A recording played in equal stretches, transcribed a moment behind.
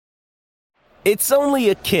It's only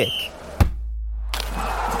a kick,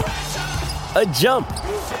 a jump,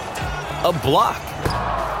 a block.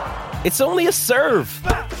 It's only a serve.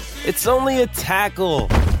 It's only a tackle,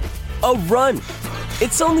 a run.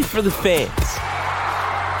 It's only for the fans.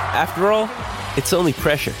 After all, it's only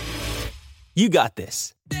pressure. You got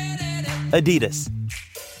this. Adidas.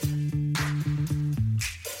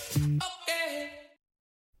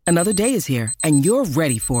 Another day is here, and you're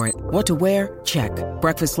ready for it. What to wear? Check.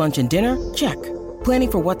 Breakfast, lunch, and dinner? Check.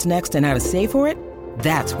 Planning for what's next and how to save for it?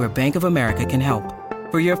 That's where Bank of America can help.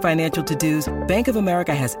 For your financial to-dos, Bank of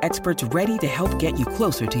America has experts ready to help get you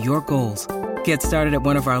closer to your goals. Get started at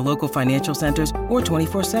one of our local financial centers or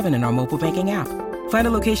 24/7 in our mobile banking app. Find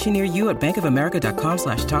a location near you at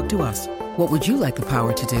bankofamerica.com/talktous. What would you like the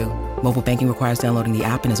power to do? Mobile banking requires downloading the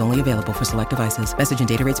app and is only available for select devices. Message and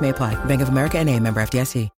data rates may apply. Bank of America N.A., member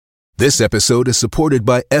FDIC. This episode is supported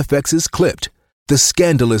by FX's Clipped, the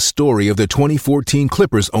scandalous story of the 2014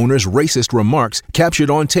 Clippers owner's racist remarks captured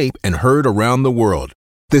on tape and heard around the world.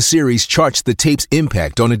 The series charts the tape's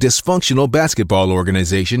impact on a dysfunctional basketball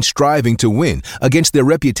organization striving to win against their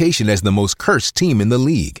reputation as the most cursed team in the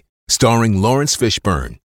league. Starring Lawrence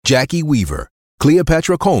Fishburne, Jackie Weaver,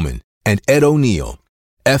 Cleopatra Coleman, and Ed O'Neill.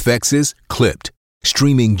 FX's Clipped,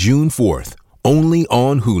 streaming June 4th, only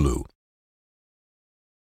on Hulu.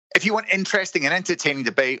 If you want interesting and entertaining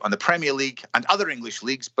debate on the Premier League and other English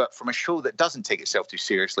leagues, but from a show that doesn't take itself too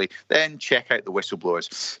seriously, then check out The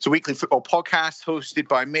Whistleblowers. It's a weekly football podcast hosted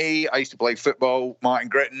by me. I used to play football, Martin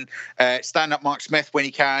Gritton, stand-up Mark Smith when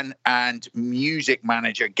he can, and music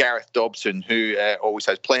manager Gareth Dobson, who always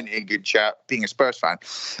has plenty of good chat, being a Spurs fan.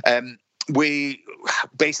 We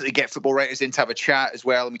basically get football writers in to have a chat as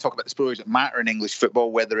well, and we talk about the stories that matter in English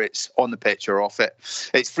football, whether it's on the pitch or off it.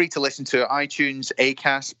 It's free to listen to iTunes,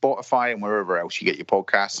 Acast, Spotify, and wherever else you get your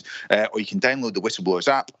podcasts. Or you can download the Whistleblowers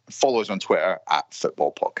app and follow us on Twitter at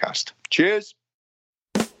Football Podcast. Cheers.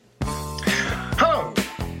 Hello,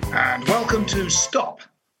 and welcome to Stop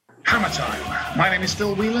Hammer Time. My name is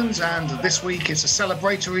Phil Whelans, and this week it's a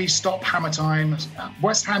celebratory Stop Hammer Time.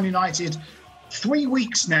 West Ham United, 3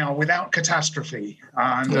 weeks now without catastrophe.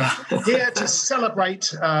 And here to celebrate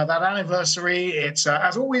that anniversary, it's,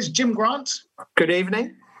 as always, Jim Grant. Good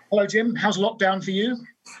evening. Hello, Jim. How's lockdown for you?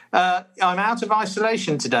 I'm out of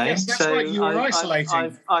isolation today. Yes, that's right. You were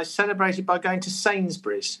isolating. I celebrated by going to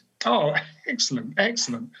Sainsbury's. Oh, excellent,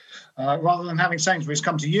 excellent. Rather than having Sainsbury's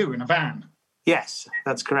come to you in a van. Yes,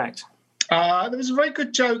 that's correct. There was a very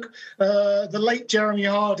good joke. The late Jeremy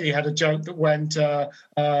Hardy had a joke that went, a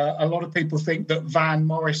lot of people think that Van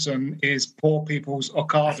Morrison is poor people's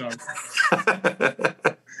Ocado.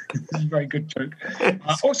 It's a very good joke.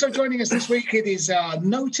 Also joining us this week, it is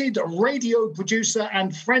noted radio producer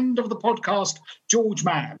and friend of the podcast, George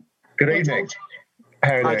Mann. Good evening.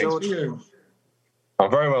 Hi, George. How are you? I'm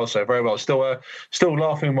very well, sir. Very well. Still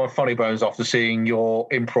laughing my funny bones after seeing your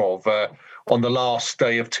improv on the last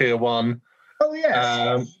day of Tier 1. Oh,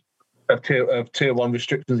 yes. Of tier 1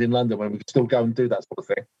 restrictions in London, when we could still go and do that sort of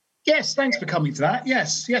thing. Yes, thanks for coming to that.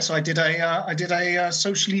 Yes, I did a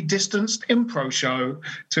socially distanced improv show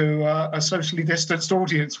to a socially distanced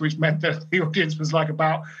audience, which meant that the audience was like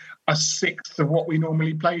about a sixth of what we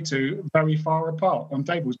normally play to, very far apart on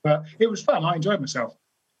tables. But it was fun. I enjoyed myself.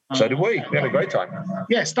 So did we. We had a great time.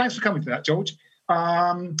 Yes, thanks for coming to that, George.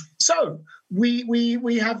 So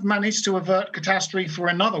we have managed to avert catastrophe for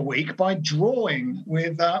another week by drawing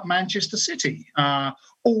with Manchester City.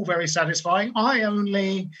 All very satisfying. I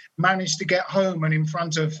only managed to get home and in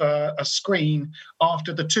front of a screen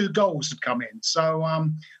after the 2 goals had come in. So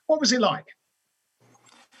what was it like?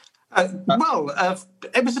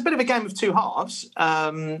 It was a bit of a game of 2 halves.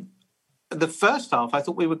 The first half, I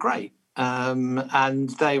thought we were great. And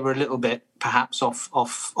they were a little bit perhaps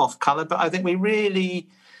off colour, but I think we really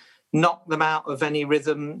knocked them out of any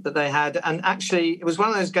rhythm that they had. And actually, it was one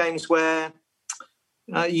of those games where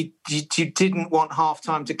you didn't want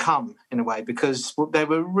half-time to come, in a way, because they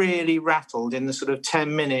were really rattled in the sort of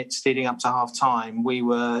 10 minutes leading up to half-time. We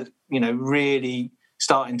were, really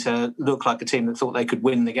starting to look like a team that thought they could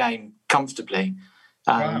win the game comfortably.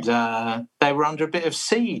 And they were under a bit of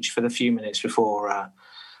siege for the few minutes before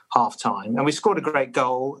half-time, and we scored a great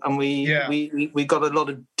goal, and we got a lot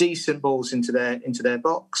of decent balls into their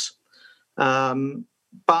box.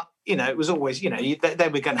 But it was always they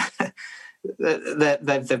were going to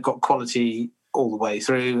they've got quality all the way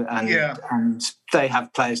through, and they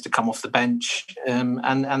have players to come off the bench,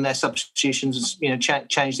 and their substitutions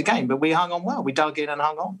changed the game. But we hung on well. We dug in and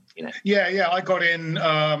hung on. I got in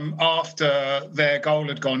after their goal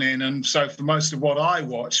had gone in, and so for most of what I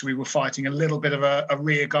watched, we were fighting a little bit of a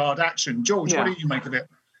rear guard action. George, what do you make of it?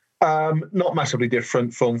 Not massively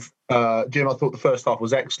different from Jim. I thought the first half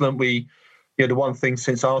was excellent. The one thing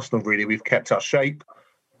since Arsenal, really, we've kept our shape.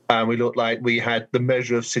 And we looked like we had the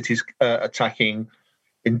measure of City's attacking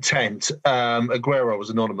intent. Aguero was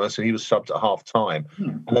anonymous and he was subbed at half time.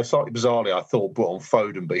 And then slightly bizarrely, I thought, brought on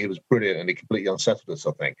Foden, but he was brilliant and he completely unsettled us,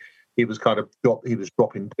 I think. He was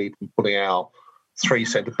dropping deep and pulling out three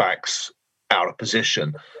centre-backs out of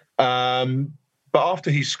position. But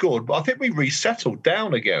after he scored, I think we resettled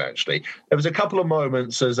down again, actually. There was a couple of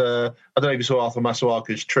moments as I don't know if you saw Arthur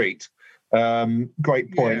Masuaku's treat.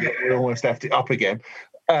 Great point. Yeah. We almost left it up again.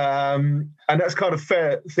 And that's kind of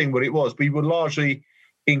fair thing what it was. We were largely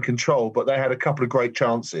in control, but they had a couple of great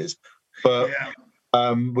chances. But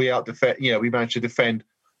we managed to defend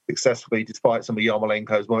successfully despite some of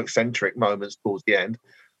Yarmolenko's more eccentric moments towards the end.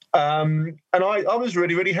 And I was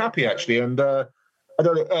really, really happy, actually. And I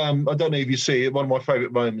don't know if you see it. One of my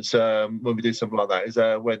favourite moments when we do something like that is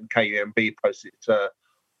when KUMB posted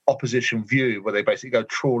opposition view, where they basically go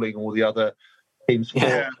trawling all the other teams.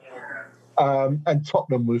 Yeah. And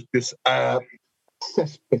Tottenham was this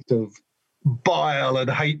cesspit of bile and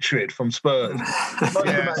hatred from Spurs. Most of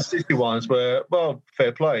the Man City ones were, well,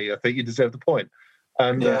 fair play. I think you deserve the point.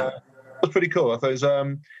 And it was pretty cool. I thought it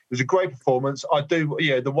was a great performance.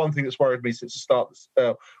 The one thing that's worried me since the start,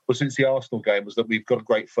 since the Arsenal game, was that we've got a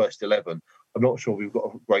great first 11. I'm not sure we've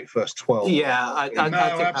got a great first 12. Yeah, I think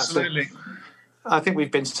absolutely. I think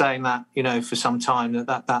we've been saying that, for some time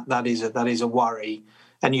that is a worry.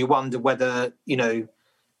 And you wonder whether,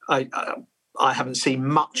 I haven't seen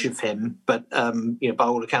much of him, but by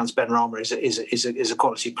all accounts, Benrahma is a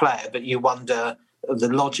quality player. But you wonder the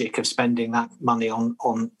logic of spending that money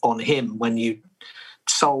on him when you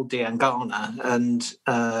sold Diangana and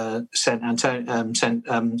sent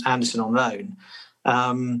Anderson on loan,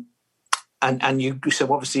 and you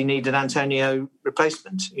so obviously need an Antonio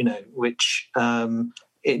replacement. Which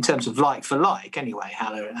in terms of like for like, anyway,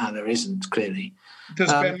 Haller isn't clearly.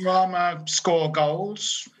 Does Benrahma score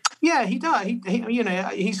goals? Yeah, he does.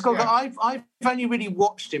 He scored. Yeah. I've only really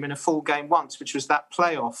watched him in a full game once, which was that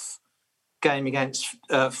playoff game against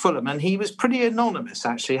Fulham, and he was pretty anonymous,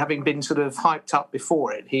 actually, having been sort of hyped up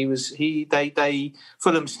before it.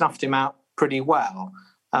 Fulham snuffed him out pretty well.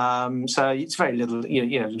 So it's very little.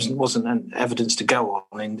 There wasn't an evidence to go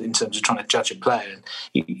on in terms of trying to judge a player.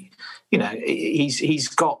 He's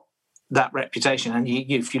got that reputation, and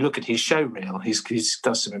if you look at his show reel, he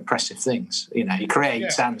does some impressive things. He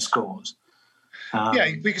creates and scores.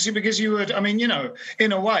 Because you would,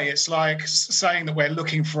 in a way, it's like saying that we're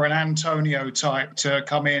looking for an Antonio type to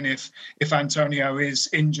come in if Antonio is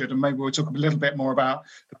injured, and maybe we'll talk a little bit more about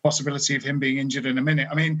the possibility of him being injured in a minute.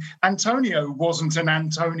 Antonio wasn't an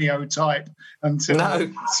Antonio type until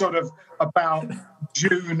sort of about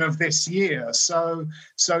June of this year. So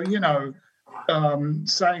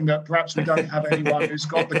saying that perhaps we don't have anyone who's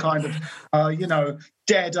got the kind of,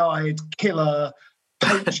 dead-eyed killer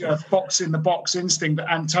poacher box-in-the-box instinct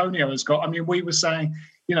that Antonio has got. We were saying,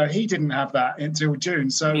 he didn't have that until June.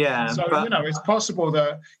 So it's possible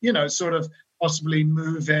that, sort of possibly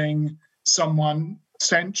moving someone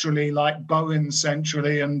centrally like Bowen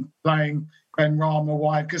centrally and playing Benrahma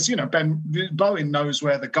wide, because Bowen knows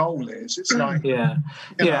where the goal is. It's like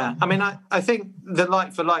I think the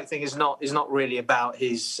like for like thing is not really about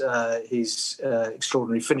his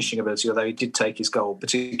extraordinary finishing ability, although he did take his goal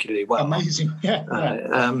particularly well. Amazing,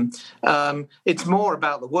 it's more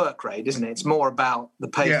about the work rate, isn't it? It's more about the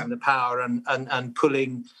pace and the power and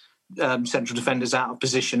pulling central defenders out of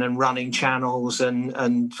position and running channels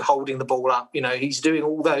and holding the ball up. He's doing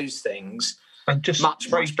all those things. And just much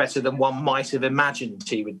better than one might have imagined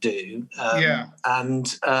he would do.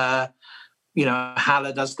 And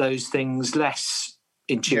Haller does those things less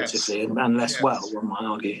intuitively and less well, one might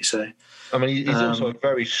argue. So, he's also a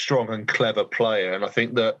very strong and clever player, and I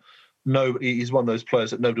think that he's one of those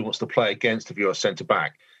players that nobody wants to play against if you're a centre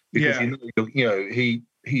back, because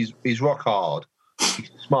he's rock hard,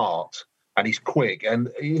 he's smart. And he's quick, and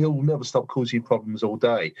he'll never stop causing problems all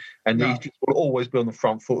day. And he will always be on the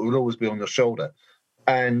front foot. He will always be on your shoulder.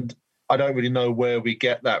 And I don't really know where we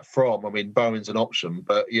get that from. Bowen's an option,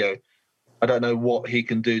 but I don't know what he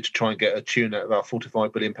can do to try and get a tune out of our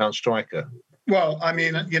 £45 billion striker. Well, I've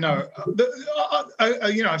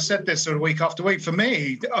said this sort of week after week. For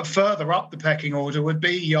me, further up the pecking order would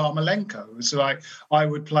be Yarmolenko. It's like I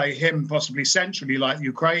would play him possibly centrally, like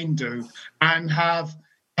Ukraine do, and have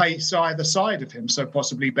pace either side of him, so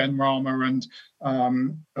possibly Benrahma and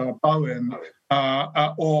Bowen,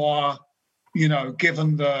 or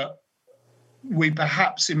given that we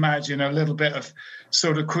perhaps imagine a little bit of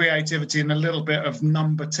sort of creativity and a little bit of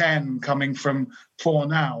number 10 coming from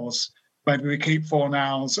Fornals. Maybe we keep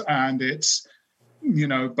Fornals and it's,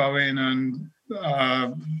 Bowen and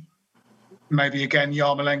maybe again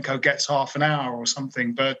Yarmolenko gets half an hour or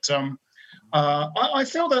something. But I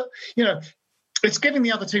feel that, it's giving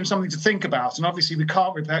the other team something to think about. And obviously we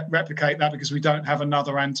can't replicate that because we don't have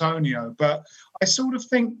another Antonio. But I sort of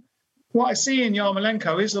think what I see in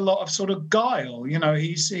Yarmolenko is a lot of sort of guile.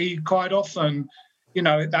 He quite often,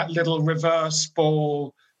 that little reverse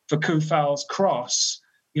ball for Koufal's cross,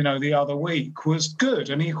 the other week was good.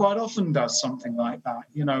 And he quite often does something like that,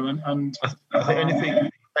 and I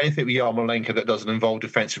think anything with Yarmolenko that doesn't involve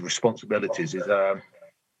defensive responsibilities is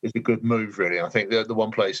a good move, really. I think the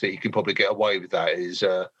one place that you can probably get away with that is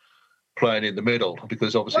playing in the middle,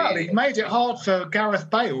 because obviously... Well, he made it hard for Gareth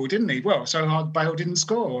Bale, didn't he? Well, so hard Bale didn't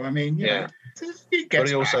score. I mean, but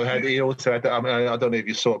he also had that, I mean, I don't know if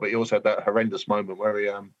you saw it, but he also had that horrendous moment where he,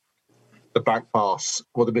 the back pass,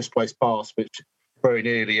 or the misplaced pass, which very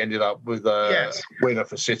nearly ended up with a winner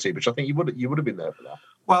for City, which I think you would have been there for that.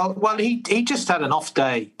 Well, he just had an off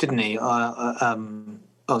day, didn't he?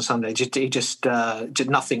 On Sunday,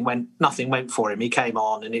 nothing went for him. He came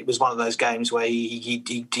on, and it was one of those games where he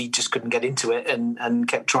just couldn't get into it, and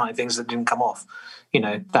kept trying things that didn't come off.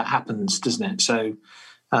 That happens, doesn't it? So,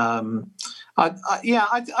 I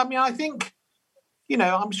think,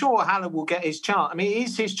 I'm sure Haller will get his chance. I mean, it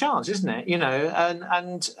is his chance, isn't it?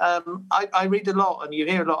 I read a lot, and you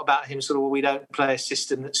hear a lot about him. Sort of, we don't play a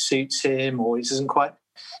system that suits him, or he doesn't quite.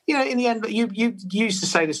 In the end, you used to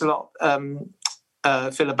say this a lot.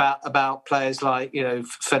 Phil, about players like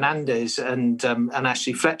Fernandes and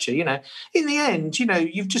Ashley Fletcher. In the end,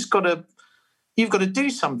 you've just got to do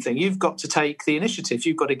something. You've got to take the initiative.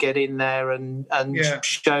 You've got to get in there and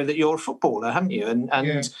show that you're a footballer, haven't you? And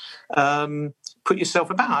put yourself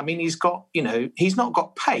about. I mean, he's got he's not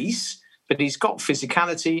got pace, but he's got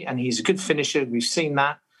physicality, and he's a good finisher. We've seen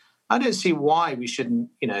that. I don't see why we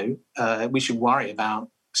shouldn't. We should worry about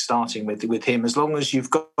starting with him, as long as you've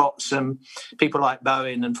got some people like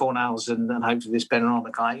Bowen and Fornals and hopefully this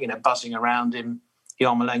Benrahma guy, buzzing around him,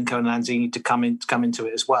 Yarmolenko and Lanzini to come into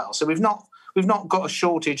it as well. So we've not got a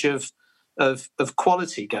shortage of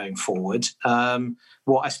quality going forward.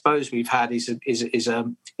 What I suppose we've had is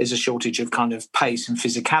a shortage of kind of pace and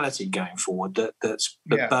physicality going forward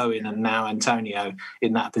that Bowen and now Antonio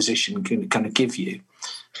in that position can kind of give you.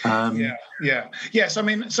 Yes. I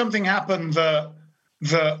mean, something happened that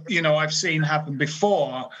I've seen happen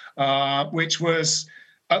before, which was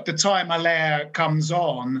at the time Haller comes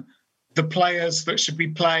on, the players that should be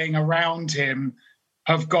playing around him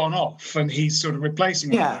have gone off, and he's sort of replacing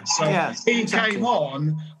them. He came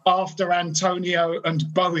on after Antonio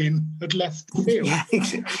and Bowen had left the field.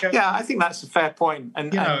 I think that's a fair point.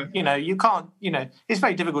 And you can't, it's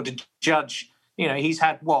very difficult to judge. He's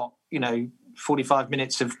had 45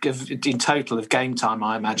 minutes of in total of game time,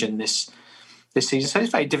 I imagine, this season. So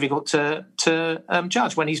it's very difficult to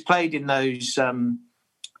judge. When he's played in those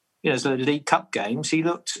the League Cup games, he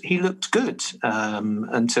looked good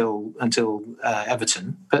until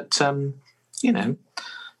Everton. But something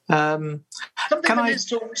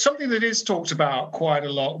that is talked about quite a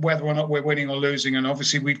lot, whether or not we're winning or losing, and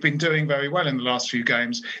obviously we've been doing very well in the last few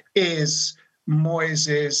games, is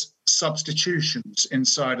Moyes' substitutions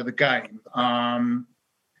inside of the game. I've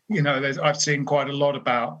seen quite a lot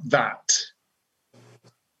about that.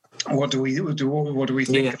 What do we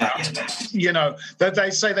think about it? That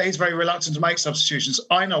they say that he's very reluctant to make substitutions.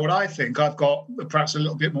 I know what I think. I've got perhaps a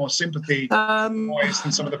little bit more sympathy than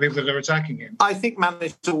some of the people that are attacking him. I think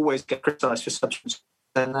managers always get criticised for substitutions,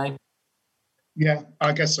 don't they? Yeah,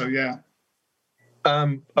 I guess so. Yeah. I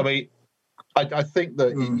mean, I think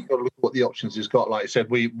that you've got to look at what the options he's got. Like I said,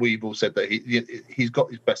 we've all said that he's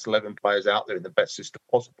got his best 11 players out there in the best system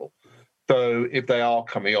possible. So if they are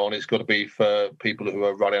coming on, it's got to be for people who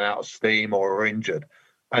are running out of steam or are injured.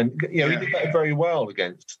 And he did that very well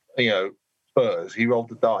against Spurs. He rolled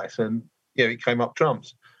the dice, and he came up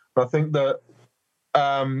trumps. And I think that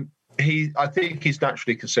I think he's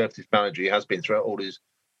naturally a conservative manager. He has been throughout all his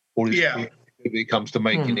when it comes to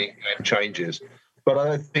making in-game changes. But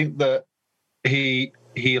I think that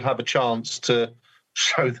he'll have a chance to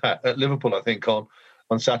show that at Liverpool, I think, on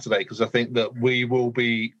Saturday, because I think that we will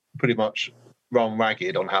be pretty much run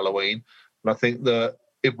ragged on Halloween. And I think that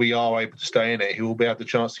if we are able to stay in it, he will be able the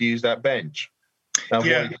chance to use that bench. Now,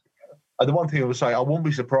 the one thing I would say, I won't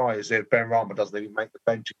be surprised if Benrahma doesn't even make the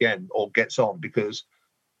bench again or gets on, because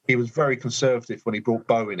he was very conservative when he brought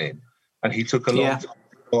Bowen in, and he took a long time.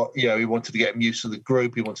 He wanted to get him used to the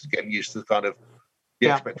group. He wanted to get him used to the kind of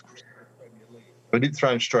expectations of the Premier We didn't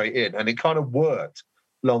throw him straight in, and it kind of worked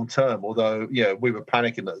long term. Although, we were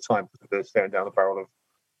panicking at the time because we were staring down the barrel of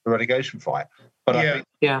the relegation fight. But I think,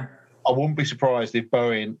 I wouldn't be surprised if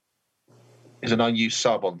Bowen is an unused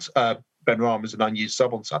sub on Benrahma is an unused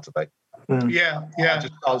sub on Saturday. Yeah. I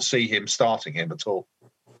just can't see him starting him at all.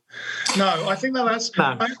 No, I think that's.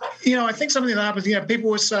 No. I think something that happens.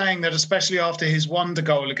 People were saying that, especially after his wonder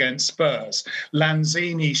goal against Spurs,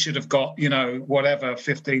 Lanzini should have got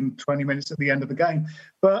 15, 20 minutes at the end of the game.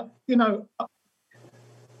 But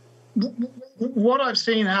what I've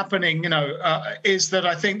seen happening, is that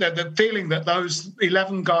I think that the feeling that those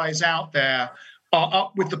 11 guys out there are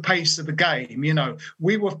up with the pace of the game.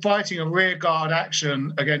 We were fighting a rearguard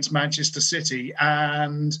action against Manchester City,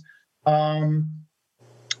 and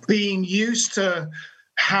being used to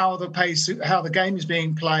how the game is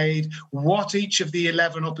being played, what each of the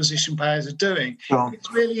 11 opposition players are doing. Sure.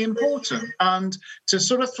 It's really important. And to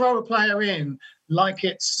sort of throw a player in like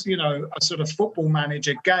it's, a sort of football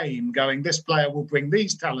manager game going, this player will bring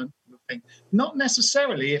these talents. Not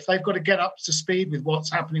necessarily if they've got to get up to speed with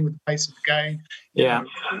what's happening with the pace of the game,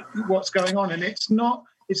 what's going on. And it's not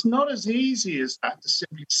as easy as that to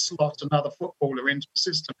simply slot another footballer into the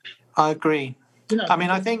system. I agree.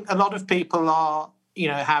 I think a lot of people are,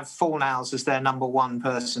 have Fornals as their number one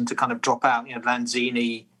person to kind of drop out.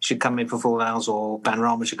 Lanzini should come in for Fornals, or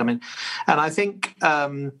Benrahma should come in. And I think,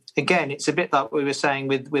 again, it's a bit like we were saying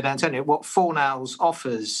with Antonio. What Fornals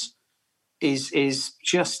offers is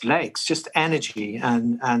just legs, just energy,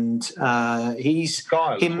 and he's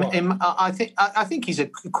him. I think he's a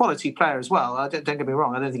quality player as well. Don't get me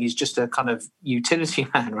wrong. I don't think he's just a kind of utility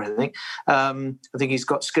man or anything. I think he's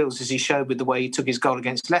got skills, as he showed with the way he took his goal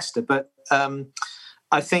against Leicester. But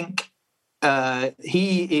I think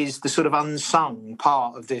he is the sort of unsung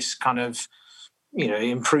part of this kind of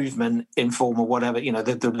improvement in form or whatever.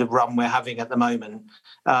 The run we're having at the moment.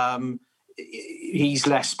 He's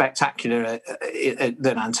less spectacular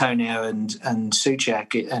than Antonio and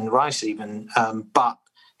Souček and Rice even, but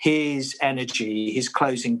his energy, his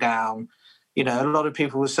closing down, a lot of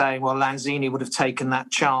people were saying, well, Lanzini would have taken that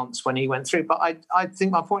chance when he went through, but I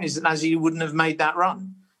think my point is that Lanzini wouldn't have made that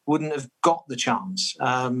run, wouldn't have got the chance.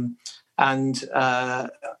 I'm really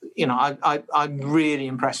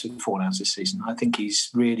impressed with Fornals this season. I think he's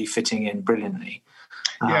really fitting in brilliantly.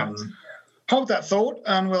 Hold that thought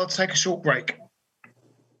and we'll take a short break.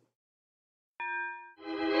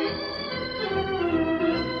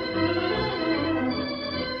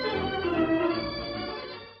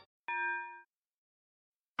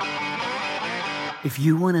 If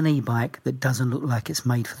you want an e-bike that doesn't look like it's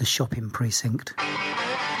made for the shopping precinct,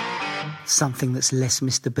 something that's less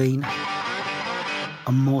Mr. Bean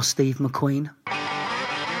and more Steve McQueen,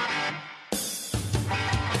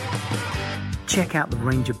 check out the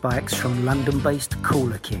range of bikes from London-based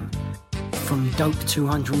Cooler King. From dope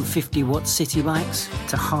 250-watt city bikes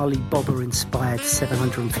to Harley Bobber-inspired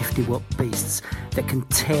 750-watt beasts that can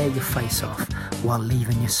tear your face off while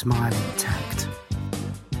leaving your smile intact.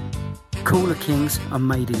 Cooler Kings are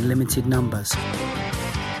made in limited numbers,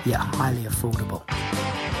 yet highly affordable.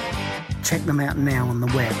 Check them out now on the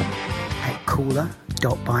web at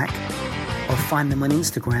cooler.bike or find them on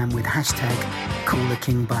Instagram with hashtag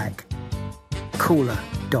CoolerKingBike.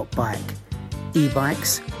 Cooler.bike.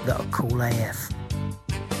 E-bikes that are cool AF.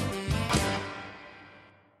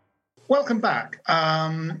 Welcome back.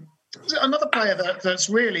 Another player that's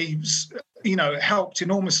really, helped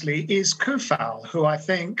enormously is Koufal, who I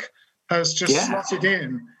think has just slotted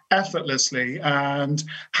in effortlessly and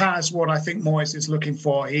has what I think Moyes is looking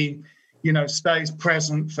for. He, stays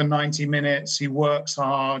present for 90 minutes. He works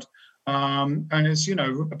hard and has,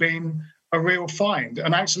 been a real find,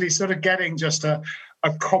 and actually sort of getting just a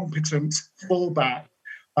competent fullback.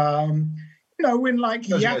 When like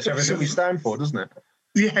Jakobsen, everything we stand for, doesn't it?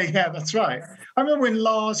 Yeah, that's right. I remember when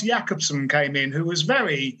Lars Jakobsen came in, who was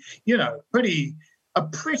very, a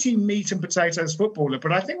pretty meat and potatoes footballer.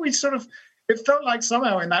 But I think it felt like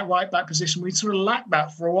somehow in that right back position, we sort of lacked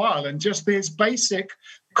that for a while, and just his basic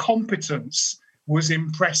competence was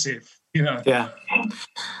impressive. Yeah.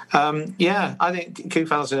 I think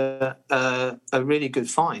Koufal's a really good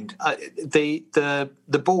find. The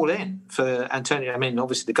ball in for Antonio,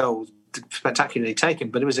 obviously the goal spectacularly taken,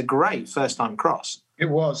 but it was a great first-time cross. It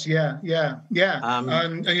was, yeah.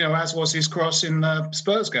 And as was his cross in the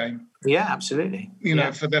Spurs game. Yeah, absolutely.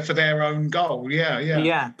 For their own goal. Yeah.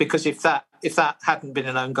 Yeah, because if that hadn't been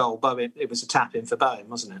an own goal, it was a tap in for Bowen,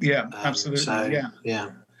 wasn't it? Yeah, absolutely. Yeah.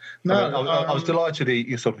 No, I was delighted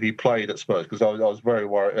he played at Spurs, because I was very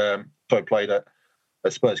worried. Played at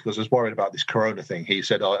at Spurs because I was worried about this Corona thing. He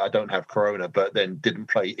said, I don't have Corona, but then didn't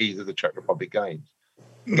play either of the Czech Republic games.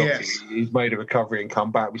 But Yes. he's made a recovery and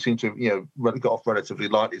come back. We seem to have, got off relatively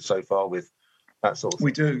lightly so far with that sort of thing.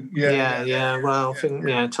 We do. Yeah. Well, I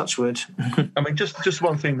think, touch wood. I mean, just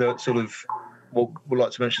one thing that sort of would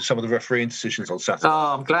like to mention some of the refereing decisions on Saturday.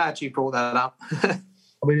 Oh, I'm glad you brought that up. I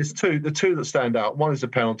mean, it's the two that stand out. One is the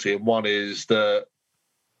penalty, and one is the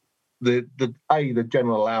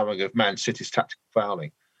general allowing of Man City's tactical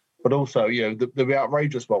fouling, but also the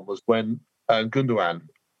outrageous one was when Gundogan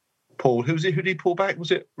pulled. Who did he pull back?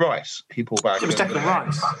 Was it Rice? He pulled back. It was Declan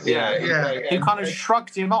Rice. Yeah. Who kind of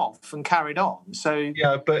shrugged him off and carried on. So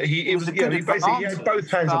yeah, but he had both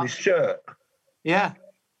hands on his shirt. Yeah,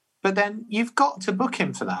 but then you've got to book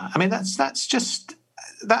him for that. I mean, that's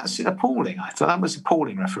appalling. I thought that was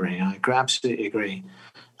appalling refereeing. I absolutely agree.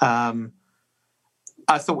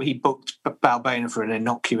 I thought he booked Balbena for an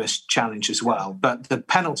innocuous challenge as well, but the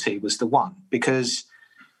penalty was the one because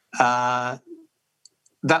that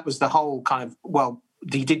was the whole kind of,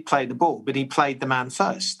 he did play the ball, but he played the man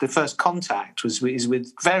first. The first contact is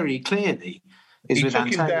with very clearly. He took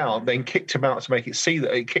him down, then kicked him out to make it see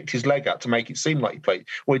that he kicked his leg out to make it seem like he played.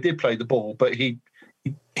 Well, he did play the ball, but he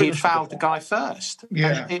fouled the guy first.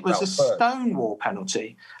 Yeah, and it was a stonewall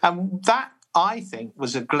penalty, and that I think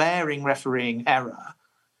was a glaring refereeing error.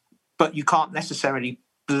 But you can't necessarily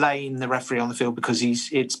blame the referee on the field because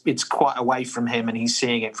it's quite away from him and he's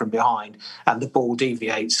seeing it from behind, and the ball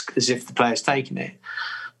deviates as if the player's taken it.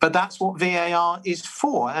 But that's what VAR is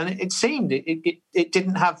for, and it seemed it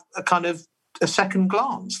didn't have a kind of a second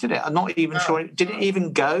glance, did it? I'm not even sure. Did it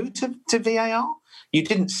even go to VAR? You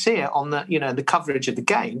didn't see it on the coverage of the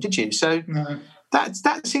game, did you? So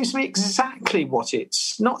that seems to me exactly what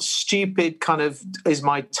it's not. Stupid kind of is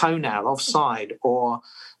my toenail offside, or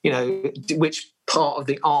which part of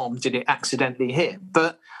the arm did it accidentally hit?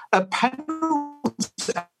 But a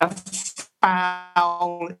penalty, a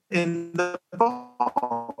foul in the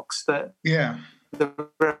box that the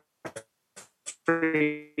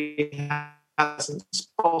referee hasn't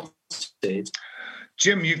spotted.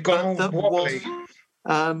 Jim, you've gone all wobbly.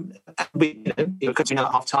 Because at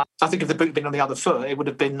half time, I think if the boot had been on the other foot, it would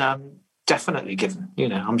have been definitely given.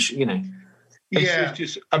 I'm sure. It's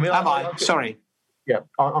just. I mean, sorry. Yeah,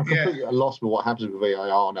 I'm completely at a loss with what happens with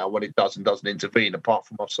VAR now when it does and doesn't intervene apart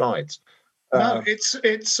from offsides. No, it's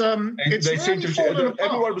they seem to.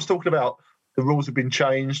 Everyone was talking about the rules have been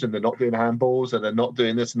changed and they're not doing handballs and they're not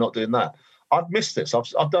doing this and not doing that. I've missed this.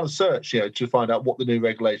 I've done a search, to find out what the new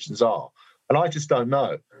regulations are, and I just don't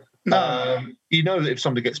know. No. That if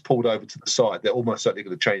somebody gets pulled over to the side, they're almost certainly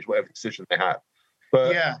going to change whatever decision they have.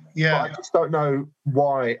 But but I just don't know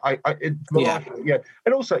why. And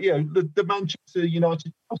also, the Manchester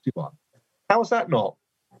United Chelsea one. How is that not?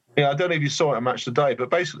 I don't know if you saw it on Match Today, but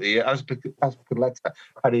basically, as Paqueta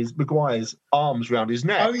had Maguire's arms around his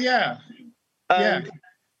neck. Oh yeah, I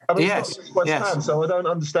mean, yes. So I don't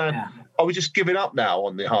understand. Yeah. Are we just giving up now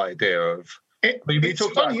on the idea of? It's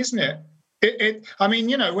funny, isn't it? I mean,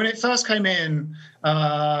 when it first came in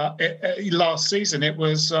last season, it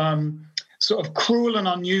was sort of cruel and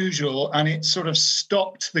unusual, and it sort of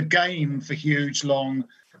stopped the game for huge, long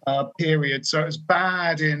periods. So it was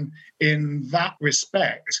bad in that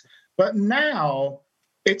respect. But now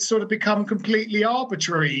it's sort of become completely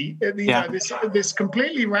arbitrary. This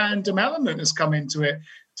completely random element has come into it.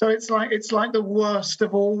 So it's like the worst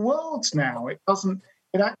of all worlds now. It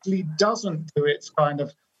actually doesn't do its kind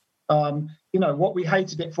of. What we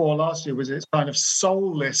hated it for last year was its kind of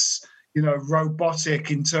soulless, robotic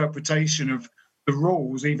interpretation of the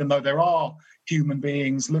rules, even though there are human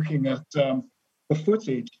beings looking at the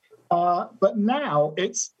footage. But now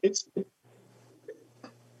it's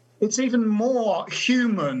even more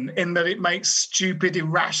human in that it makes stupid,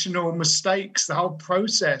 irrational mistakes. The whole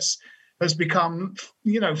process has become,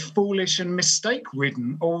 foolish and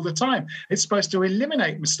mistake-ridden all the time. It's supposed to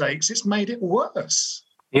eliminate mistakes. It's made it worse.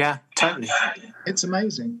 Yeah, totally. It's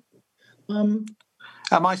amazing. Am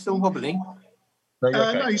I still wobbly?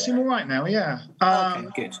 No, you seem all right now. Yeah. Okay,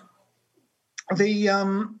 good.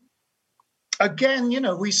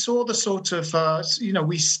 Again, we saw the sort of,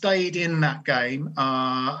 we stayed in that game,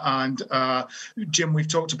 and Jim, we've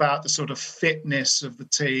talked about the sort of fitness of the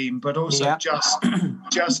team, but also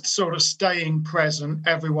just sort of staying present.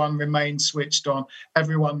 Everyone remains switched on.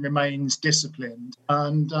 Everyone remains disciplined,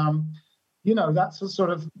 and. That's a sort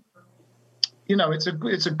of, it's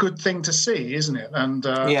a good thing to see, isn't it? And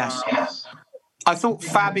yes. I thought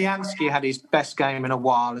Fabianski had his best game in a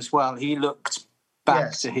while as well. He looked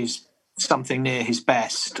back to his something near his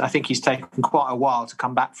best. I think he's taken quite a while to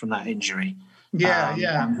come back from that injury. Yeah.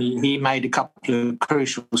 And he made a couple of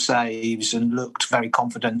crucial saves and looked very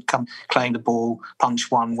confident, playing the ball,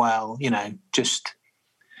 punched one well. Just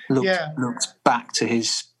looked back to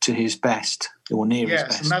his best or near his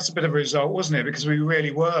best. Yes, and that's a bit of a result, wasn't it? Because we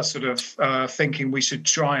really were sort of thinking we should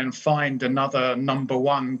try and find another number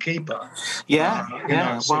one keeper.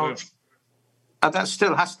 That's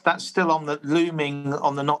still on the looming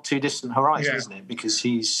on the not too distant horizon, isn't it? Because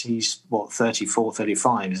he's 34,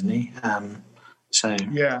 35, isn't he? So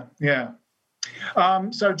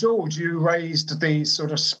George, you raised the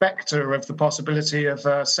sort of spectre of the possibility of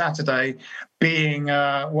Saturday being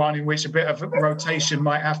one in which a bit of rotation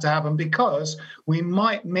might have to happen because we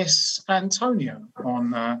might miss Antonio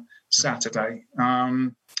on Saturday.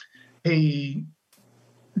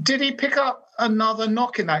 Did he pick up another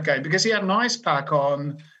knock in that game? Because he had an ice pack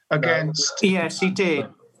on against... Yes, he did.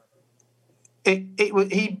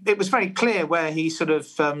 It was very clear where he sort of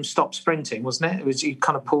stopped sprinting, wasn't it? He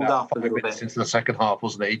kind of pulled up a little bit into the second half,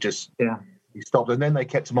 wasn't it? He stopped, and then they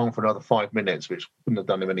kept him on for another 5 minutes, which wouldn't have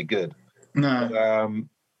done him any good. No.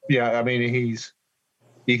 I mean, he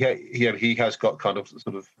has got kind of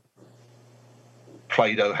sort of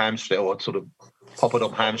Play-Doh hamstring or sort of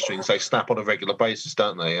pop-it-up hamstrings. They snap on a regular basis,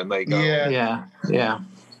 don't they? And they go. Yeah.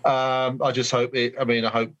 I just hope it. I mean,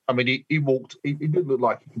 he walked. He didn't look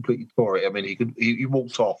like he completely tore it. I mean, he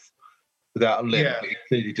walked off without a limp. Yeah. He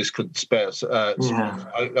clearly just couldn't spare.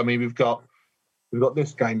 I mean, we've got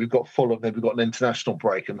this game. We've got Fulham. Then we've got an international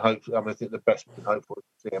break, and I think the best we can hope for is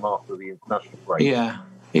to see him after the international break.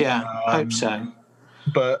 Yeah. Hope so.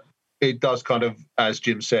 But it does kind of, as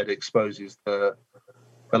Jim said, exposes the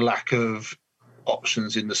lack of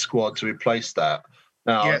options in the squad to replace that.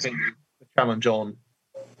 Now, I think the challenge on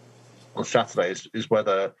Saturday is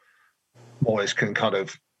whether Moyes can kind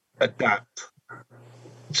of adapt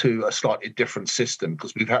to a slightly different system,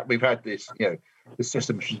 because we've had this, this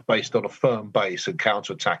system which is based on a firm base and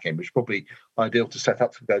counter-attacking, which is probably ideal to set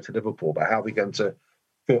up to go to Liverpool. But how are we going to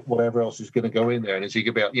fit whatever else is going to go in there? And is he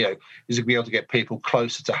going to be able to get people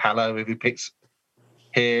closer to Hallow if he picks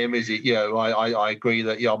him? Is it, I agree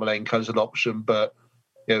that Yarmolenko's an option, but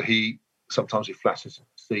he sometimes flashes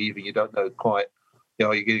Steve, and you don't know quite.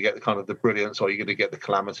 Are you going to get the kind of the brilliance, or are you going to get the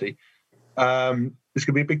calamity? It's going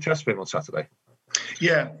to be a big test for him on Saturday.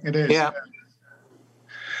 Yeah, it is. Yeah.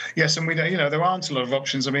 Yes, and we don't. There aren't a lot of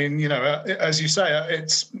options. I mean, as you say,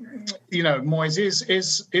 it's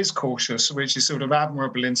Moyes is cautious, which is sort of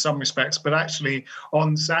admirable in some respects. But actually,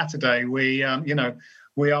 on Saturday, we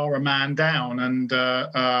are a man down, and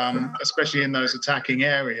especially in those attacking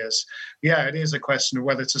areas. Yeah, it is a question of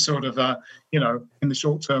whether to sort of, in the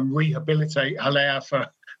short term, rehabilitate Haller for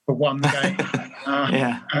one game.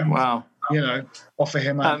 Offer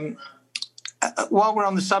him a... While we're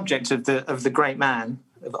on the subject of the great man,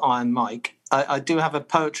 of Iron Mike, I do have a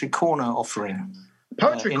poetry corner offering.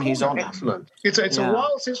 Poetry in his honour. Excellent. It's a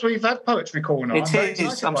while since we've had Poetry Corner. It is.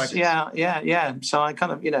 Yeah. So I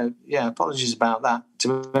kind of, apologies about that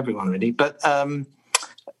to everyone, really. But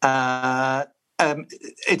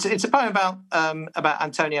it's a poem about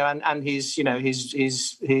Antonio and his,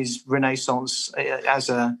 his renaissance as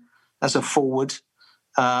a forward.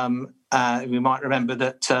 We might remember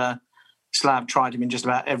that Slav tried him in just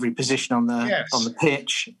about every position on the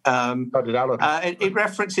pitch. It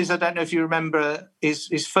references, I don't know if you remember,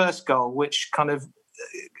 his first goal, which kind of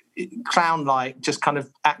clown-like just kind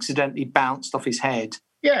of accidentally bounced off his head.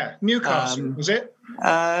 Yeah, Newcastle, was it?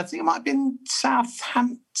 I think it might have been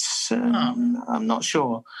Southampton. Oh. I'm not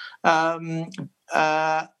sure. And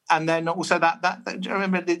then also that I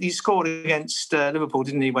remember he scored against Liverpool,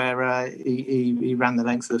 didn't he? Where he ran the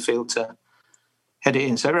length of the field to head it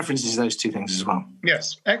in. So it references those two things as well.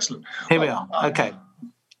 Yes, excellent. Here we are. Okay.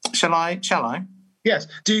 Shall I? Yes.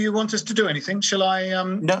 Do you want us to do anything? Shall I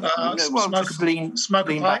smoke a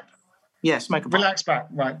pipe? Back. Yeah, smoke a pipe. Relax back.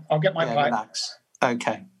 Right. I'll get my pipe. Relax.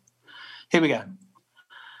 Okay. Here we go.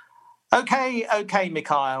 Okay,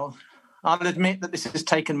 Mikhail. I'll admit that this has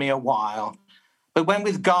taken me a while. But when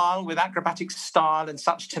with guile, with acrobatic style and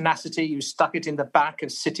such tenacity you stuck it in the back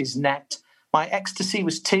of City's net, my ecstasy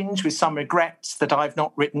was tinged with some regrets that I've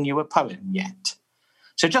not written you a poem yet.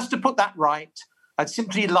 So just to put that right, I'd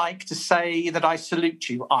simply like to say that I salute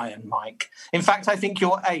you, Iron Mike. In fact, I think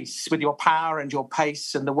you're ace with your power and your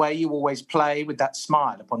pace and the way you always play with that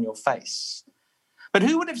smile upon your face. But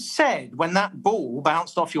who would have said when that ball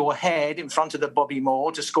bounced off your head in front of the Bobby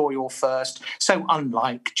Moore to score your first, so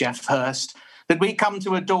unlike Jeff Hurst, that we come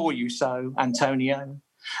to adore you so, Antonio?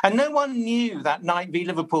 And no one knew that night v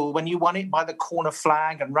Liverpool, when you won it by the corner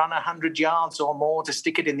flag and run 100 yards or more to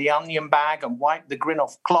stick it in the onion bag and wipe the grin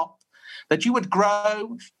off Klopp, that you would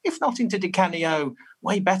grow, if not into Di Canio,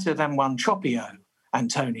 way better than one Choppio,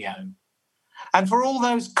 Antonio. And for all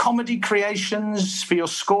those comedy creations, for your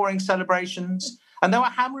scoring celebrations, and though a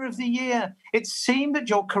hammer of the year, it seemed that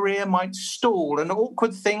your career might stall, and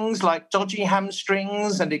awkward things like dodgy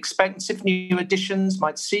hamstrings and expensive new additions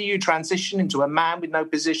might see you transition into a man with no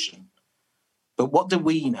position. But what do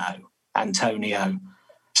we know, Antonio?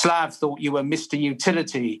 Slav thought you were Mr.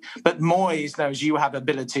 Utility, but Moyes knows you have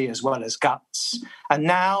ability as well as guts. And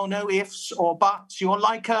now, no ifs or buts, you're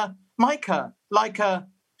like a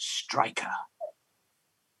striker.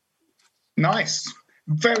 Nice.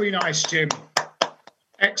 Very nice, Jim.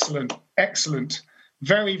 Excellent.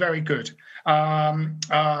 Very, very good.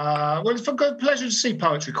 Well, it's a good pleasure to see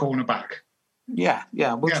Poetry Corner back. Yeah.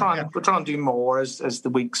 We'll try and do more as the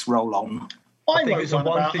weeks roll on. I think it's the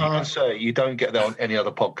one thing you can say you don't get that on any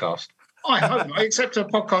other podcast. I hope not, except a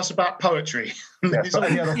podcast about poetry. And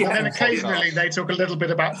then occasionally they talk a little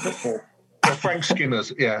bit about football. Well, Frank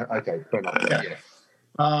Skinner's, yeah, okay, fair enough. Yeah.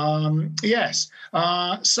 Yes.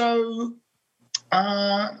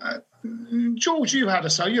 George, you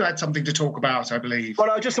had something to talk about, I believe. Well,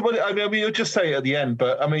 you'll just say it at the end,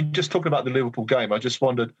 but I mean, just talking about the Liverpool game, I just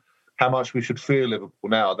wondered how much we should fear Liverpool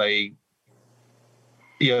now. They,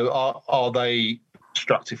 are they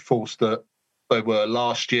destructive force that they were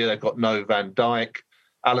last year? They've got no Van Dijk.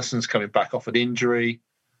 Alisson's coming back off an injury.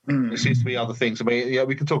 There seems to be other things. I mean,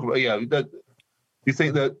 we can talk about. Do you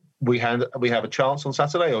think that we have a chance on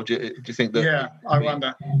Saturday, or do you think that? Yeah, I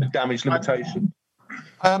wonder. The damage limitation.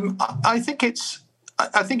 I think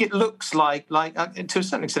it looks like to a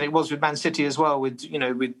certain extent it was with Man City as well. With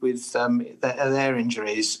their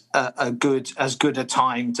injuries, as good a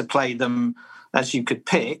time to play them as you could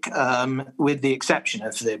pick, with the exception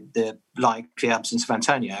of the likely absence of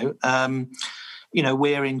Antonio.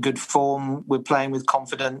 We're in good form. We're playing with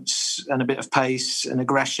confidence and a bit of pace and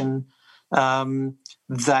aggression.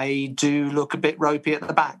 They do look a bit ropey at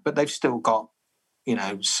the back, but they've still got,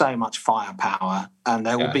 so much firepower, and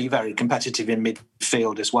they will be very competitive in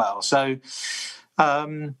midfield as well. So,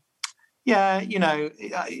 you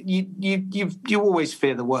always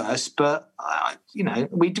fear the worst, but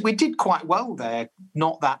we did quite well there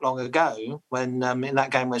not that long ago when in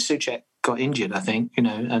that game where Souček got injured, I think,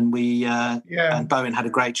 and we and Bowen had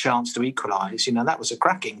a great chance to equalise. That was a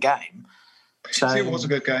cracking game. So it was a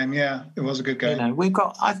good game. Yeah, it was a good game. I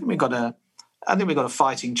think we've got a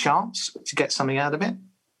fighting chance to get something out of it.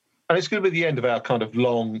 And it's going to be the end of our kind of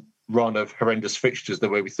long run of horrendous fixtures, the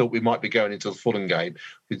way we thought we might be going into the Fulham game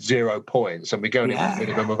with 0 points, and we're going into a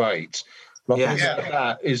minimum of 8.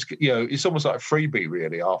 That is, it's almost like a freebie,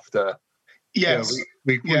 really. After we could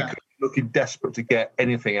be looking desperate to get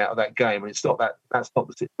anything out of that game, and it's not that. That's not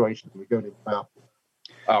the situation. We're going into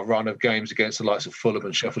our run of games against the likes of Fulham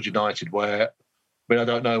and Sheffield United, where. I mean, I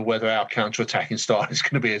don't know whether our counter-attacking style is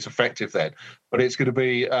going to be as effective then, but it's going to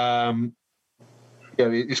be, it's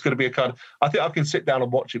going to be a kind of. I think I can sit down and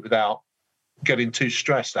watch it without getting too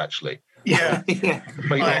stressed. Actually, I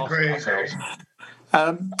agree.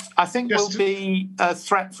 I think we'll be a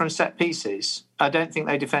threat from set pieces. I don't think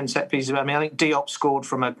they defend set pieces. I mean, I think Diop scored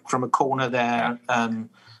from a corner there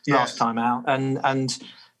last time out, and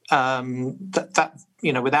that.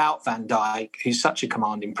 Without Van Dijk, who's such a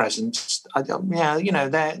commanding presence, I think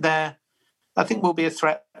we'll be a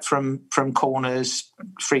threat from corners,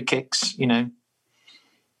 free kicks. Yeah.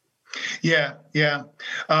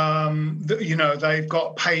 They've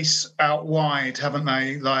got pace out wide, haven't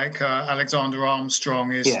they? Like Alexander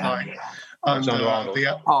Armstrong is Arnold.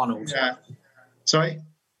 Yeah. Sorry.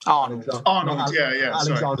 Arnold.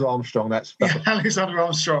 Alexander Armstrong. Alexander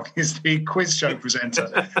Armstrong is the quiz show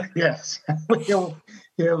presenter. Yes, he'll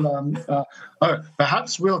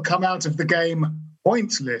perhaps we'll come out of the game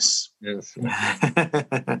pointless. Yes.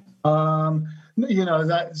 I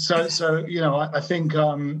think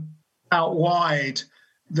out wide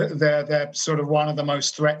they're sort of one of the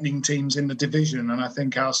most threatening teams in the division, and I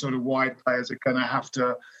think our sort of wide players are going to have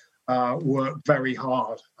to work very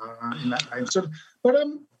hard in that game. But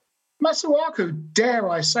Masuaku, dare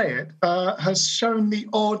I say it, has shown the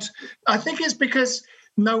odd. I think it's because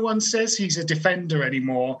no one says he's a defender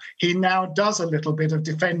anymore. He now does a little bit of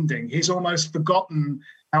defending. He's almost forgotten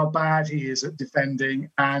how bad he is at defending,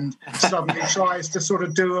 and suddenly tries to sort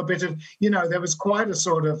of do a bit of. There was quite a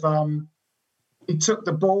sort of. He took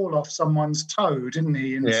the ball off someone's toe, didn't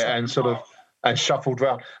he? And shuffled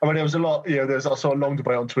around. I mean, there was a lot. There's also a long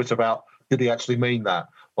debate on Twitter about did he actually mean that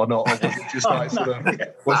or not? Or was it just like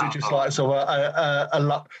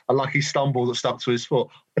a lucky stumble that stuck to his foot?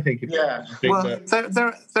 I think.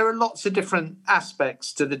 There are lots of different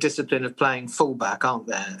aspects to the discipline of playing fullback, aren't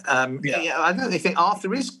there? I don't really think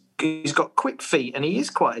Arthur he's got quick feet and he is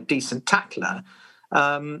quite a decent tackler.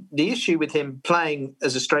 The issue with him playing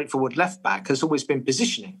as a straightforward left back has always been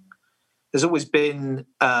positioning. There's always been,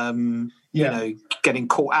 getting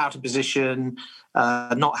caught out of position,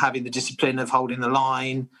 not having the discipline of holding the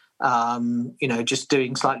line, just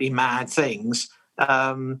doing slightly mad things.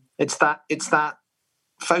 It's that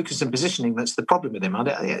focus and positioning that's the problem with him.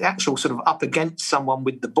 The actual sort of up against someone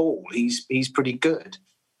with the ball, he's pretty good.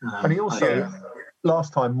 And he also,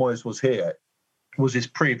 last time Moyes was here, was his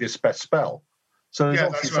previous best spell. So there's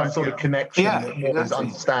obviously some sort of connection that Moyes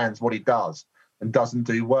understands what he does and doesn't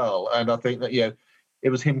do well. And I think that, it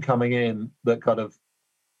was him coming in that kind of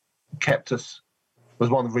kept us, was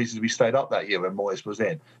one of the reasons we stayed up that year when Moyes was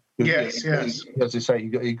in. Yes. As I say,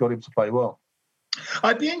 he got him to play well.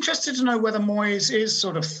 I'd be interested to know whether Moyes is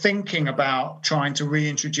sort of thinking about trying to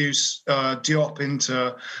reintroduce Diop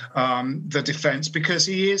into the defence, because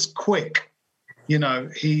he is quick.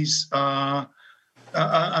 He's...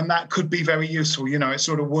 and that could be very useful. It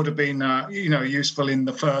sort of would have been, useful in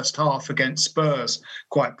the first half against Spurs,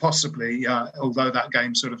 quite possibly, although that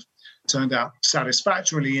game sort of turned out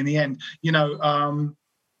satisfactorily in the end.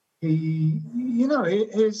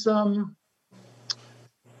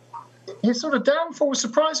 His sort of downfall was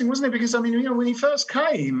surprising, wasn't it? Because, when he first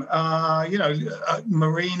came,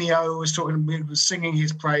 Mourinho was singing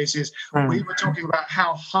his praises. We were talking about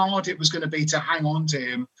how hard it was going to be to hang on to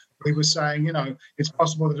him. We were saying, it's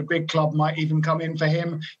possible that a big club might even come in for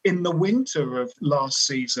him in the winter of last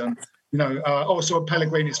season. Also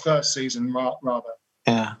Pellegrini's first season, rather.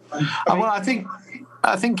 Yeah. I think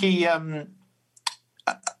he.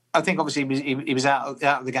 I think obviously he was out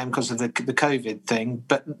of the game because of the COVID thing,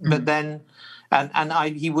 but then,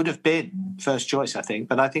 he would have been first choice, I think.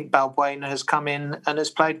 But I think Balbuena has come in and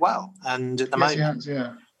has played well, and at the moment,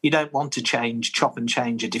 you don't want to chop and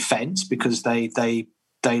change a defence because they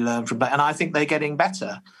learn from that, and I think they're getting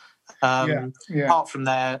better. Apart from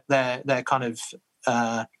their kind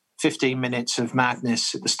of 15 minutes of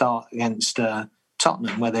madness at the start against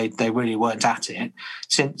Tottenham, where they really weren't at it.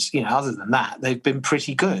 Since other than that, they've been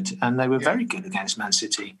pretty good, and they were very good against Man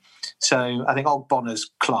City. So I think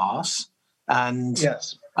Ogbonna's class, and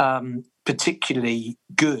particularly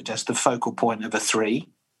good as the focal point of a three,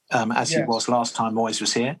 as he was last time Moyes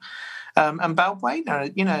was here. And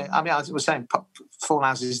Balbuena, I was saying,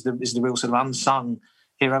 Fornals is the real sort of unsung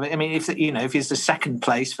hero. If he's the second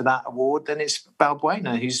place for that award, then it's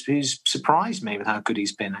Balbuena who's surprised me with how good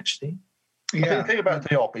he's been, actually. Yeah. The thing about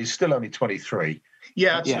Diop, he's still only 23.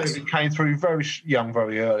 Yeah, absolutely. He came through very young,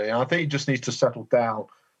 very early, and I think he just needs to settle down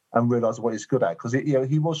and realise what he's good at, because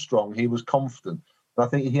he was strong, he was confident, and I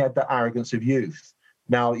think he had that arrogance of youth.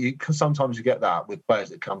 Now, sometimes you get that with players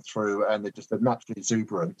that come through and they're just a natural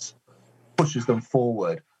exuberance, pushes them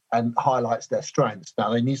forward and highlights their strengths.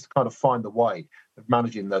 Now, he needs to kind of find the way of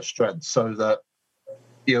managing those strengths so that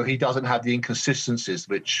he doesn't have the inconsistencies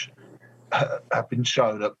which have been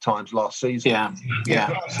shown at times last season.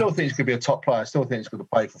 Yeah. I still think he's going to be a top player. I still think he's going to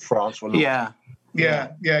play for France for a long time.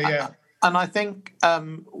 Yeah. And I think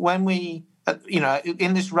when we,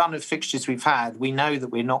 in this run of fixtures we've had, we know that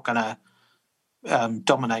we're not going to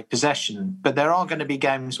dominate possession, but there are going to be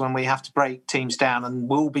games when we have to break teams down and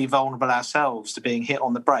we'll be vulnerable ourselves to being hit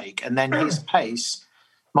on the break, and then his pace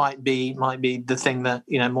might be the thing that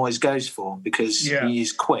Moyes goes for, because he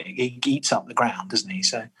is quick. He eats up the ground, doesn't he?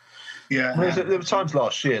 So there were times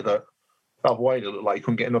last year that Balbuena looked like he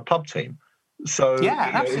couldn't get in a club team. So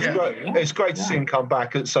it's great to see him come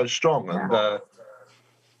back. It's so strong and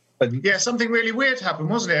something really weird happened,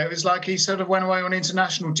 wasn't it? It was like he sort of went away on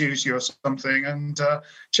international duty or something, and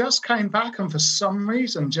just came back, and for some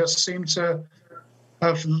reason just seemed to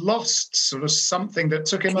have lost sort of something that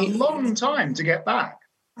took him a long time to get back.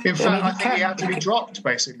 In fact, I think he had to be dropped,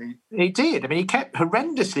 basically. He did. He kept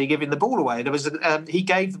horrendously giving the ball away. There was he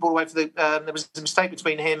gave the ball away for there was a mistake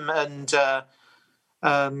between him and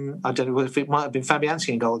I don't know if it might have been Fabianski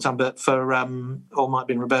in goal at the time, but or might have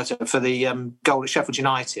been Roberto for the goal at Sheffield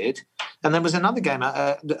United. And there was another game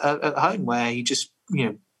at home where he just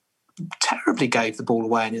terribly gave the ball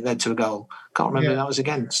away and it led to a goal. Can't remember who that was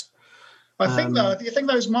against. I think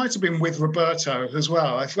those might have been with Roberto as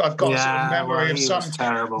well. I've got a sort of memory of some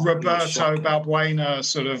Roberto Balbuena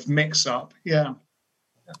sort of mix-up. Yeah.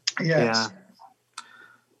 Yes.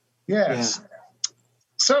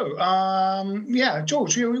 So,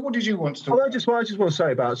 George, what did you want to talk about? I just want to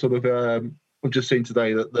say about sort of we've just seen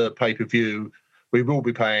today that the pay-per-view, we will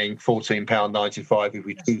be paying £14.95 if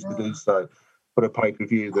we choose to do so for the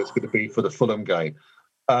pay-per-view that's going to be for the Fulham game.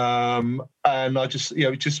 And I just,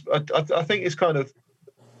 I think it's kind of,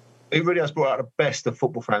 it really has brought out the best of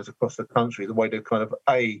football fans across the country, the way they've kind of,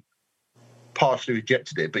 partially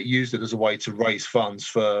rejected it, but used it as a way to raise funds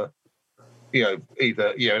for,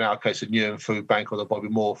 either, in our case, a Newham Food Bank or the Bobby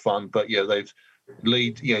Moore Fund, but, they've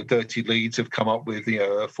Dirty Leeds have come up with,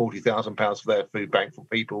 £40,000 for their food bank for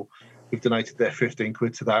people who've donated their 15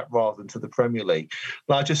 quid to that rather than to the Premier League.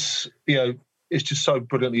 And I just, it's just so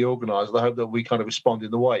brilliantly organised. I hope that we kind of respond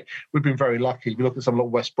in the way. We've been very lucky. If you look at something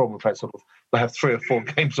like West Brom, we've had they have 3 or 4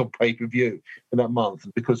 games on pay-per-view in that month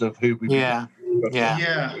because of who we've Yeah.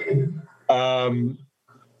 I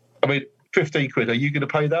mean, 15 quid, are you going to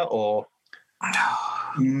pay that or?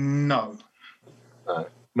 No. No,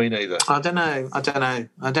 me neither. I don't know. I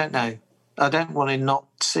don't want to not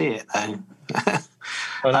see it, though.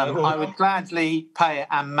 I would gladly pay it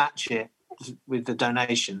and match it with the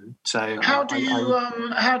donation. So how do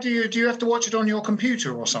you have to watch it on your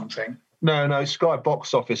computer or something? No, Sky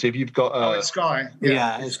Box Office. If you've got it's Sky.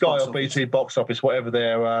 It's Sky or BT Box Office, whatever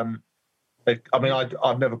they're.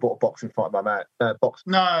 I've never bought a boxing fight by box.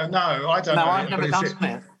 No, I don't. No, know. I've never done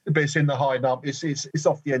it. But it's in the high number. It's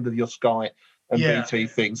off the end of your Sky and BT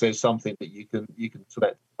things. There's something that you can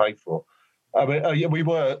select to pay for. I mean, we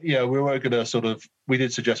were going to sort of. We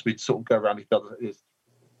did suggest we'd sort of go around each other. There's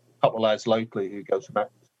a couple of lads locally who go to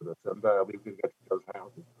matches with us, and we were going to go to those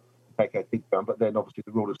houses, take our kids down. But then obviously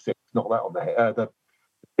the rule of 6, not that on there. The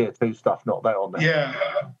tier 2 stuff, not that on there. Yeah.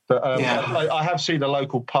 But I have seen a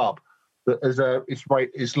local pub that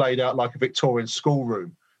is laid out like a Victorian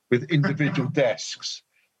schoolroom with individual desks.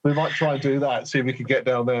 We might try and do that. See if we can get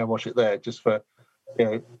down there and watch it there, just for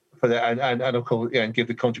for that, and of course, and give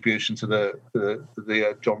the contribution to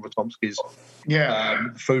the John Ratomski's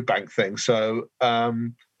food bank thing. So, I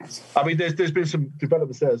mean, there's been some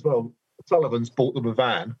developments there as well. Sullivan's bought them a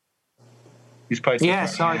van. He's paid.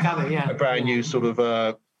 A brand new sort of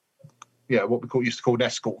what we used to call an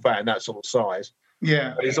escort van, that sort of size.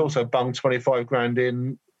 Yeah. But he's also bunged 25 grand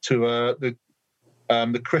in to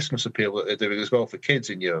the Christmas appeal that they're doing as well for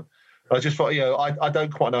kids in Newham. I just thought, I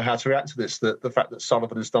don't quite know how to react to this. The fact that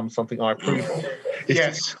Sullivan has done something I approve of.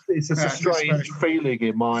 It's just a strange feeling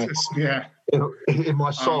in my in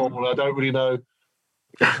my soul, and I don't really know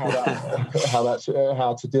how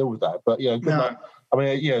to deal with that. But good luck. I mean,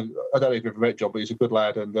 I don't know if you've ever met John, but he's a good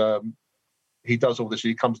lad, and he does all this.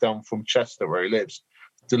 He comes down from Chester, where he lives,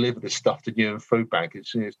 to deliver this stuff to Newham Food Bank.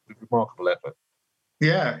 It's a remarkable effort.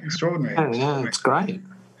 Yeah, extraordinary. Oh, yeah, it's great.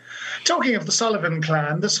 Talking of the Sullivan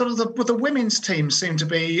clan, the women's teams seem to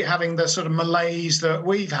be having the sort of malaise that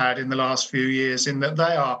we've had in the last few years, in that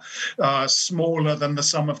they are smaller than the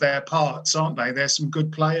sum of their parts, aren't they? There's some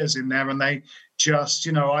good players in there, and they just,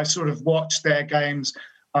 I sort of watched their games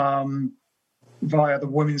via the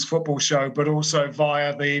Women's Football Show, but also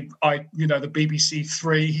via the BBC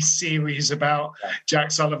Three series about Jack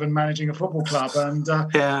Sullivan managing a football club, and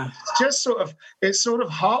it's sort of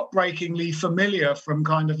heartbreakingly familiar from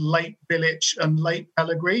kind of late Bilic and late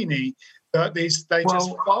Pellegrini. That just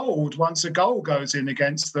fold once a goal goes in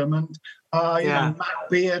against them, and Matt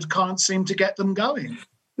Beard can't seem to get them going.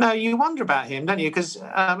 No, you wonder about him, don't you? Because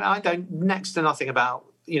I don't next to nothing about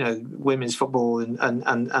women's football and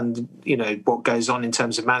what goes on in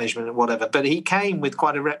terms of management and whatever. But he came with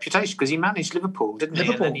quite a reputation because he managed Liverpool, didn't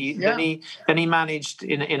he? And then he managed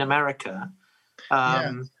in America.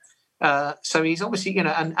 So he's obviously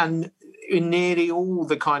and in nearly all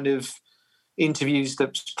the kind of interviews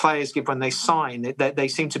that players give when they sign, they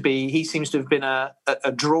seem to be. He seems to have been a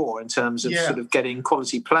draw in terms of sort of getting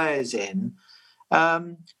quality players in.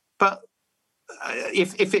 But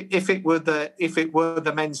if it were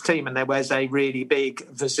the men's team and there was a really big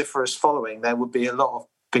vociferous following, there would be a lot of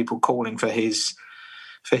people calling for his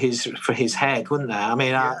head, wouldn't there? I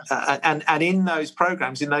mean, and in those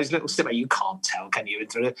programs, in those little snippets, you can't tell, can you?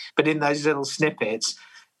 But in those little snippets,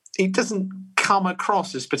 it doesn't come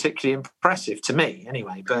across as particularly impressive to me,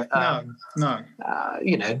 anyway. But no.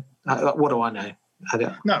 What do I know?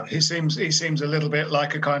 No, he seems a little bit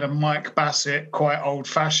like a kind of Mike Bassett, quite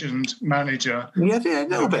old-fashioned manager. Yeah, a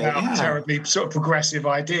little bit. Terribly sort of progressive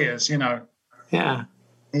ideas, Yeah.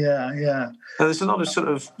 There's a lot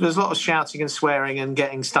of shouting and swearing and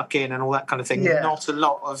getting stuck in and all that kind of thing. Yeah. Not a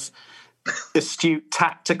lot of astute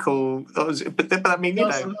tactical. But I mean,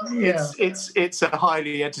 it's a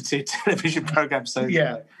highly edited television program, so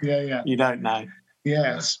you don't know.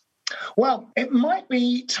 Yes. Well, it might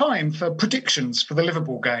be time for predictions for the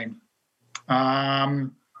Liverpool game.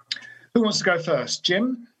 Who wants to go first?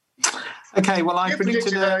 Jim? Okay, well, I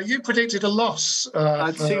predicted you predicted a loss.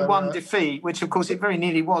 A 2-1 defeat, which of course it very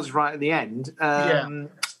nearly was right at the end.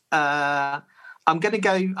 I'm going to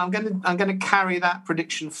go. I'm going to carry that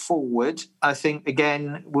prediction forward. I think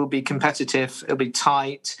again we'll be competitive. It'll be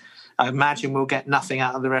tight. I imagine we'll get nothing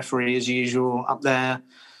out of the referee as usual up there.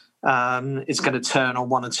 It's going to turn on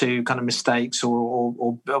one or two kind of mistakes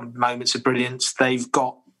or moments of brilliance. They've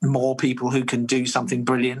got more people who can do something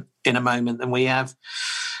brilliant in a moment than we have.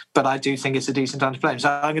 But I do think it's a decent time to play. So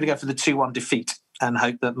I'm going to go for the 2-1 defeat and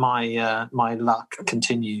hope that my luck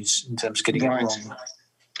continues in terms of getting it wrong.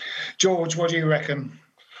 George, what do you reckon?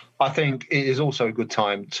 I think it is also a good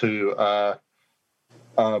time to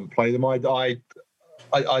play them. I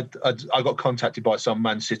got contacted by some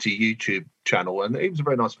Man City YouTube channel, and he was a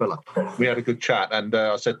very nice fella. We had a good chat, and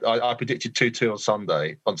I said I predicted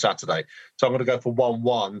 2-2 on Saturday. So I'm going to go for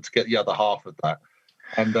 1-1 to get the other half of that.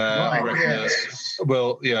 And I reckon,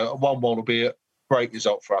 1-1 will be a great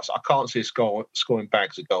result for us. I can't see us scoring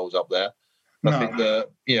bags of goals up there. I think that,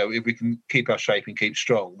 if we can keep our shape and keep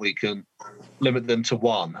strong, we can limit them to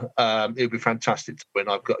one. It would be fantastic to win.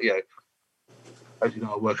 I've got, as you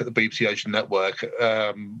know, I work at the BBC Ocean Network.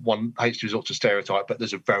 One hates to resort to stereotype, but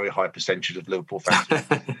there's a very high percentage of Liverpool fans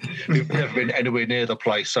who've never been anywhere near the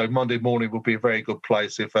place. So Monday morning will be a very good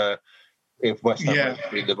place if West Ham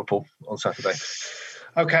beat Liverpool on Saturday.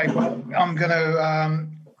 Okay, well, I'm going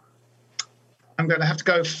to have to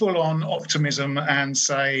go full on optimism and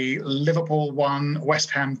say Liverpool 1,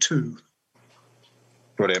 West Ham 2.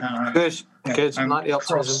 Brilliant. Good. And like the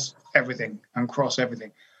optimism. Cross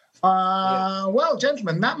everything. Well,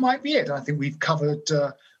 gentlemen, that might be it. I think we've covered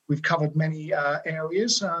many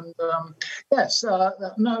areas, and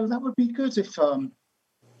that would be good if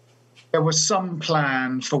there was some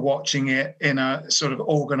plan for watching it in a sort of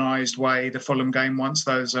organised way. The Fulham game, once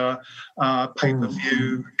those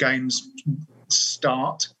pay-per-view games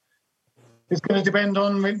start. It's going to depend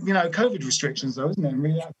on, COVID restrictions, though, isn't it? And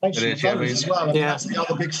relaxation of those as well. That's the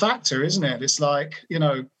other big factor, isn't it? It's like,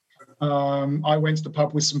 I went to the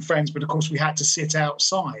pub with some friends, but of course we had to sit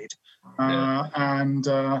outside, and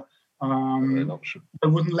they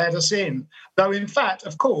wouldn't let us in. Though, in fact,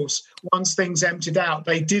 of course, once things emptied out,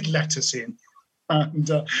 they did let us in, and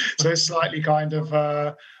so it's slightly kind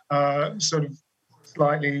of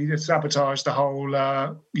slightly sabotaged the whole.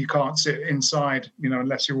 You can't sit inside,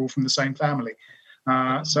 unless you're all from the same family.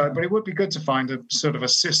 But it would be good to find a sort of a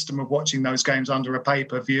system of watching those games under a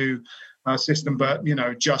pay-per-view system, but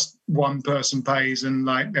just one person pays and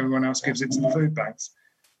like everyone else gives it to the food banks.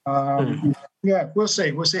 We'll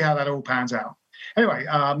see how that all pans out. Anyway,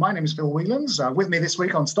 my name is Phil Whelans. With me this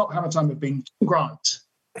week on Stop Hammer Time have been Tim Grant.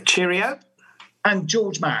 Cheerio. And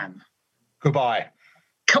George Mann. Goodbye.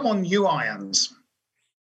 Come on, you irons.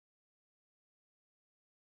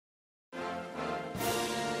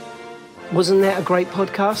 Wasn't that a great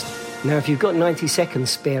podcast? Now, if you've got 90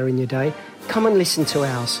 seconds spare in your day, come and listen to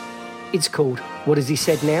ours. It's called What Has He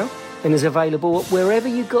Said Now? And is available wherever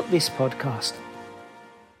you got this podcast.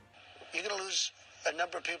 You're going to lose a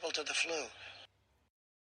number of people to the flu.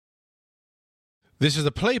 This is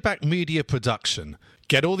a Playback Media production.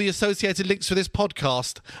 Get all the associated links for this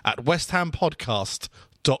podcast at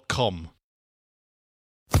westhampodcast.com.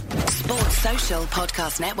 Sports Social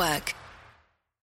Podcast Network.